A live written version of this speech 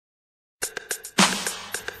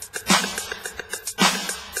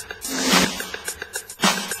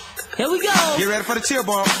goes. Get ready for the chill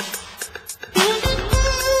bump.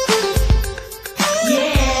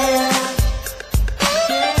 Yeah.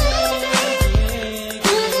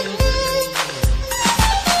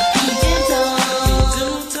 Be gentle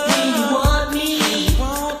when you want me,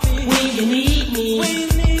 when you need me.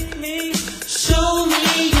 Show me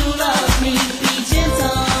you love me. Be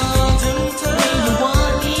gentle when you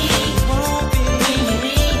want me, when you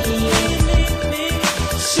need me.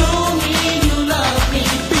 Show me you love me.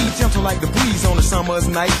 Be gentle like the breeze on a summer's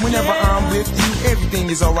night. Whenever I'm with you, everything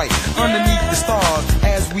is alright. Underneath the stars,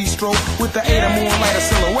 as we stroll with the aid of moonlight, a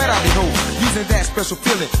silhouette I behold. Using that special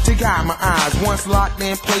feeling to guide my eyes. Once locked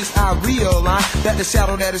in place, I realize that the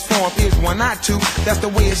shadow that is formed is one, not two. That's the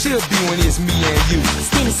way it should be when it's me and you.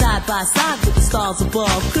 Standing side by side with the stars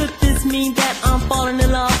above. Could this mean that I'm falling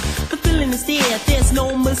in love? The feeling is there, there's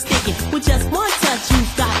no mistaking. With just one touch,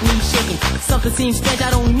 you've got me shaking. Something seems strange, I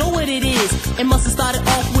don't know what it is. It must have started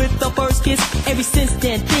off with the first kiss. Ever since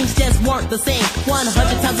then, things just weren't the same.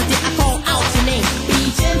 100 times a day, I call out your name.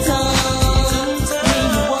 Be gentle when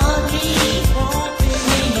you want me,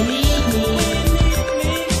 when you need me.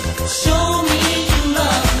 Show me you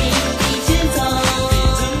love me. Be gentle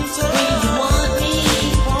when you want me,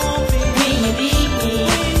 when you need me.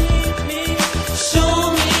 Show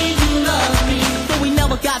me you love me. Though we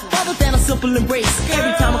never got further than a simple embrace.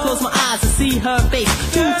 Every time I close my eyes to see her face.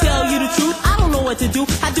 To tell you the truth, I don't know what to do.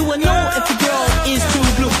 I do know if the girl is true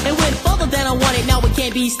blue. It went further than I wanted, now it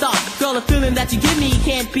can't be stopped. Girl, the feeling that you give me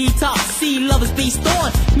can't be topped. See, love is based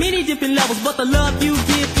on many different levels, but the love you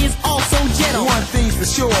give is also gentle. One thing's for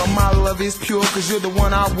sure, my love is pure, cause you're the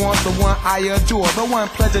one I want, the one I adore. The one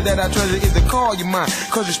pleasure that I treasure is to call you mine,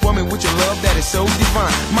 cause you spoil me with your love that is so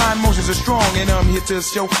divine. My emotions are strong and I'm here to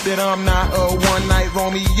show that I'm not a one-night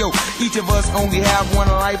Romeo. Each of us only have one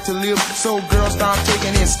life to live, so girl, stop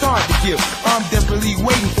taking and start to give. I'm desperately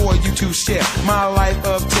waiting for you to share my life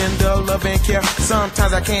of tender love and care.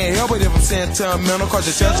 Sometimes I can't help it if I'm sentimental, cause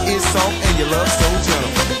your touch is soft and your love so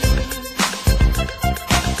gentle.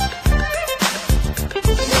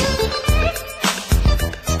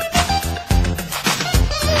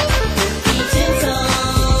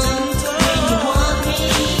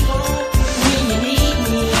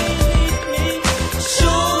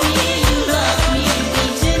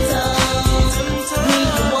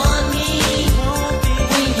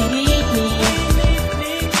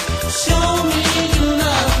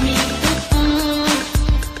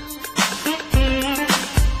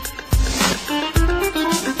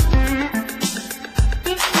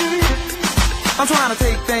 I'm trying to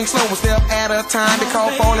take things slow, one step at a time,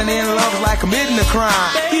 because falling in love is like committing a crime.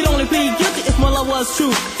 You'd only plead guilty if my love was true.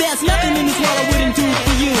 There's nothing in this world I wouldn't do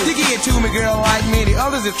for you. You get to me, girl, like many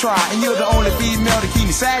others have tried, and you're the only female to keep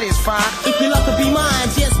me satisfied. If your love could be mine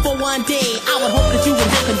just for one day, I would hope that you would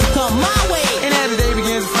happen to come my way. And as the day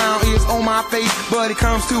begins, the frown is on my face, but it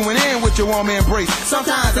comes to an end with your warm embrace.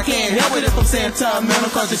 Sometimes I can't help it if I'm sentimental,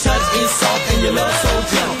 cause your touch is soft and your love so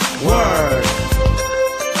gentle. Word.